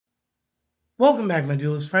Welcome back, my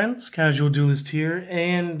Duelist friends. Casual Duelist here,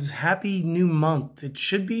 and happy new month. It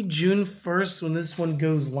should be June 1st when this one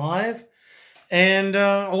goes live, and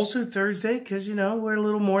also Thursday, because, you know, we're a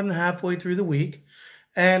little more than halfway through the week.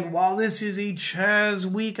 And while this is a Chazz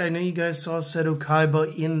week, I know you guys saw Seto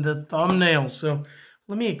Kaiba in the thumbnail, so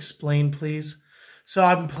let me explain, please. So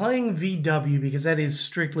I'm playing VW because that is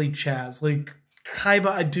strictly Chazz. Like, Kaiba,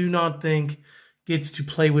 I do not think gets to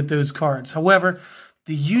play with those cards. However,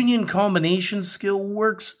 the union combination skill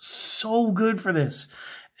works so good for this.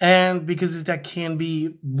 And because this deck can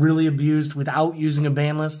be really abused without using a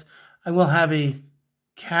ban list, I will have a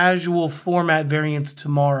casual format variant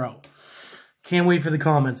tomorrow. Can't wait for the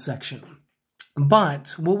comments section.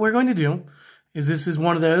 But what we're going to do is this is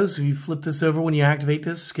one of those, you flip this over when you activate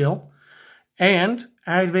this skill. And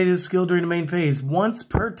activate this skill during the main phase. Once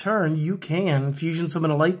per turn, you can fusion summon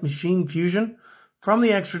a light machine fusion from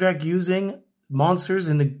the extra deck using monsters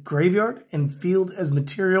in the graveyard and field as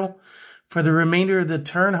material. For the remainder of the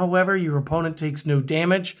turn, however, your opponent takes no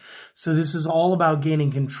damage. So this is all about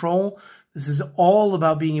gaining control. This is all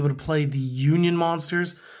about being able to play the union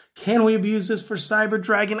monsters. Can we abuse this for Cyber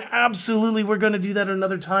Dragon? Absolutely. We're going to do that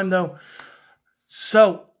another time, though.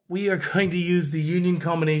 So we are going to use the union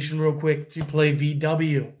combination real quick to play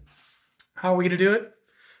VW. How are we going to do it?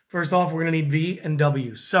 First off, we're going to need V and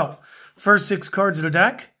W. So first 6 cards of the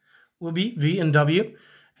deck will be V and W.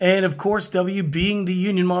 And of course, W being the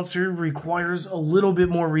union monster requires a little bit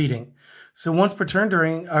more reading. So once per turn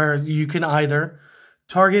you can either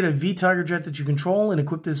target a V Tiger Jet that you control and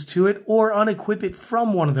equip this to it, or unequip it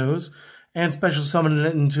from one of those and special summon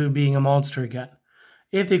it into being a monster again.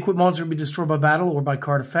 If the equipped monster would be destroyed by battle or by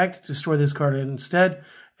card effect, destroy this card instead.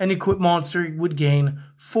 An equipped monster would gain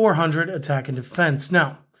 400 attack and defense.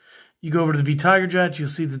 Now, you go over to the V Tiger Jet, you'll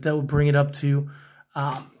see that would bring it up to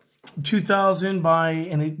 2,000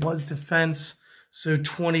 and it was defense, so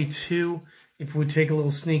 22. If we take a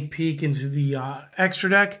little sneak peek into the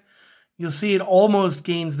extra deck, you'll see it almost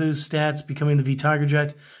gains those stats, becoming the V Tiger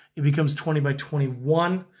Jet. It becomes 20 by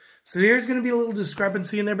 21. So there's going to be a little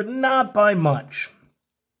discrepancy in there, but not by much.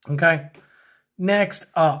 Okay, next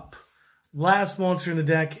up, last monster in the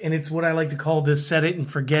deck, and it's what I like to call the set it and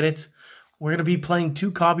forget it. We're going to be playing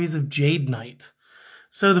 2 copies of Jade Knight.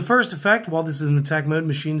 So the first effect, while this is in attack mode,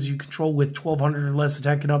 machines you control with 1,200 or less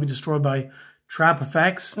attack cannot be destroyed by trap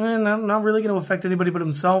effects. Not really going to affect anybody but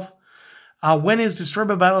himself. When is destroyed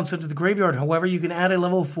by battle and sent to the graveyard, however, you can add a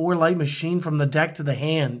level 4 light machine from the deck to the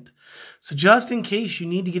hand. So just in case you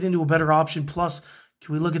need to get into a better option, plus,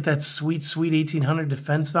 can we look at that sweet, sweet 1,800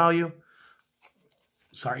 defense value?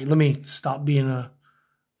 Sorry, let me stop being a...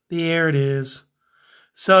 There it is.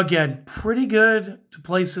 So again, pretty good to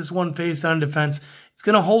place this one face down in defense. It's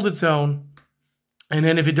going to hold its own. And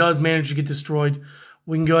then if it does manage to get destroyed,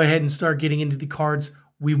 we can go ahead and start getting into the cards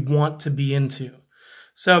we want to be into.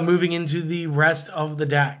 So moving into the rest of the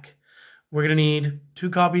deck, we're going to need 2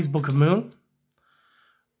 copies Book of Moon,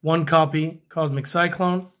 1 copy Cosmic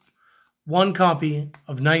Cyclone, 1 copy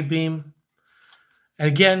of Night Beam. And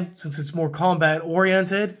again, since it's more combat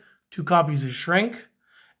oriented, 2 copies of Shrink.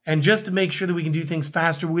 And just to make sure that we can do things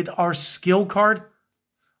faster with our skill card,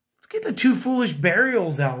 let's get the 2 Foolish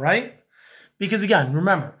Burials out, right? Because again,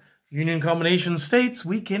 remember, union combination states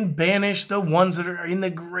we can banish the ones that are in the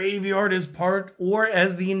graveyard as part or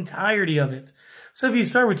as the entirety of it. So if you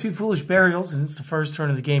start with 2 Foolish Burials, and it's the first turn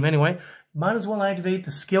of the game anyway, might as well activate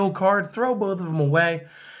the skill card, throw both of them away,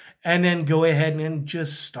 and then go ahead and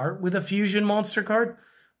just start with a fusion monster card,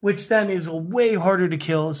 which then is way harder to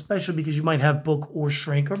kill, especially because you might have Book or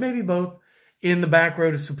Shrink, or maybe both, in the back row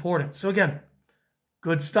to support it. So again,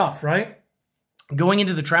 good stuff, right? Going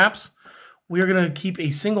into the traps, we are going to keep a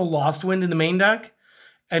single Lost Wind in the main deck,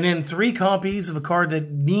 and then 3 copies of a card that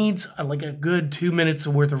needs like a good 2 minutes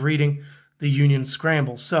worth of reading, the Union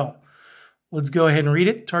Scramble. So let's go ahead and read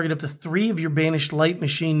it. Target up to 3 of your banished Light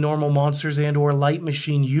Machine normal monsters and or Light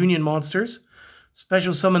Machine Union monsters.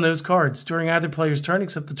 Special summon those cards. During either player's turn,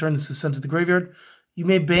 except the turn this is sent to the graveyard, you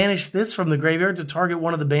may banish this from the graveyard to target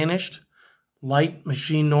one of the banished Light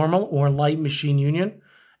Machine Normal or Light Machine Union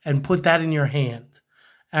and put that in your hand.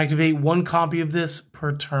 Activate 1 copy of this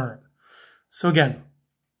per turn. So again,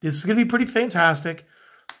 this is going to be pretty fantastic,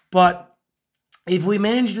 but if we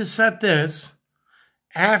manage to set this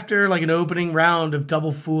after like an opening round of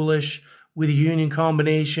Double Foolish with a union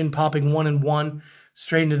combination, popping 1 and 1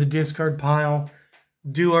 straight into the discard pile,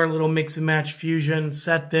 do our little mix and match fusion,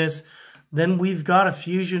 set this, then we've got a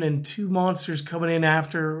fusion and 2 monsters coming in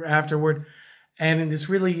afterward, and this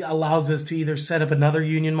really allows us to either set up another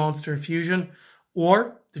union monster fusion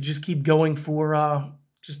or to just keep going for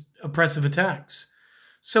just oppressive attacks.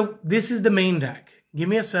 So this is the main deck. Give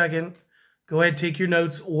me a second. Go ahead, take your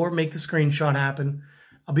notes or make the screenshot happen.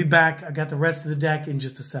 I'll be back. I got the rest of the deck in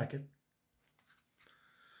just a second.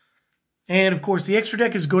 And of course, the extra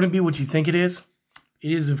deck is going to be what you think it is.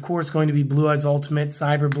 It is, of course, going to be Blue Eyes Ultimate,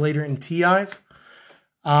 Cyber Blader, and T-Eyes.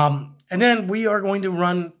 And then we are going to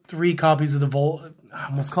run 3 copies of the I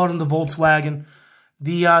almost called them the Volkswagen,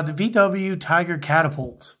 the VW Tiger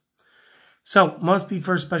Catapult. So, must be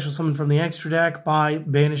first special summon from the extra deck by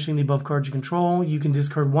banishing the above cards you control. You can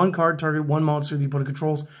discard 1 card, target 1 monster the opponent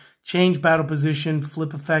controls, change battle position,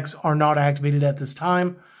 flip effects are not activated at this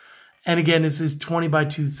time. And again, this is 20 by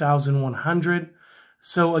 2,100.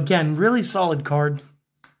 So again, really solid card.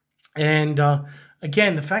 And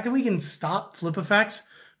again, the fact that we can stop flip effects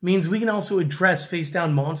means we can also address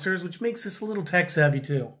face-down monsters, which makes this a little tech-savvy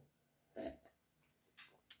too.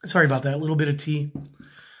 Sorry about that, a little bit of tea.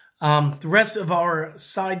 The rest of our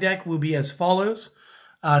side deck will be as follows.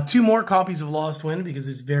 2 more copies of Lost Wind because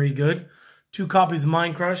it's very good. 2 copies of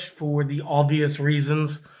Mind Crush for the obvious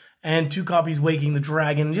reasons. And 2 copies Waking the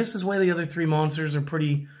Dragon. Just as way the other 3 monsters are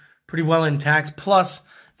pretty well intact. Plus,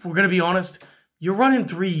 if we're going to be honest, you're running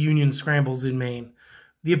 3 Union Scrambles in main.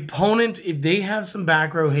 The opponent, if they have some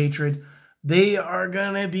back row hatred, they are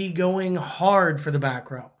going to be going hard for the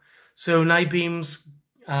back row. So Night Beams,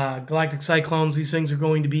 Galactic Cyclones, these things are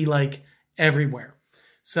going to be like everywhere.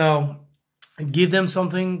 So give them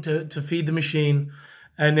something to feed the machine.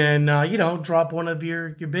 And then, you know, drop one of your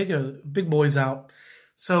big boys out.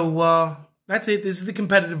 So that's it. This is the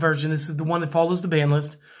competitive version. This is the one that follows the ban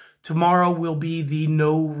list. Tomorrow will be the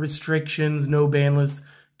no restrictions, no ban list,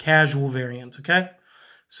 casual variant, okay?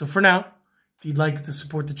 So for now, if you'd like to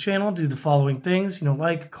support the channel, do the following things. You know,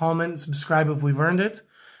 like, comment, subscribe if we've earned it.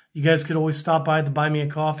 You guys could always stop by the Buy Me a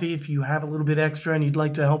Coffee if you have a little bit extra and you'd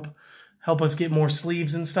like to help us get more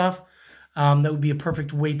sleeves and stuff. That would be a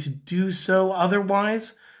perfect way to do so.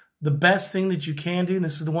 Otherwise, the best thing that you can do, and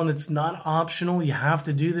this is the one that's not optional, you have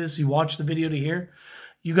to do this, you watch the video to hear,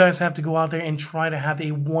 you guys have to go out there and try to have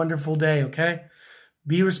a wonderful day, okay?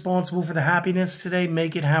 Be responsible for the happiness today.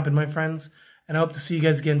 Make it happen, my friends. And I hope to see you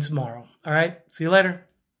guys again tomorrow. All right? See you later.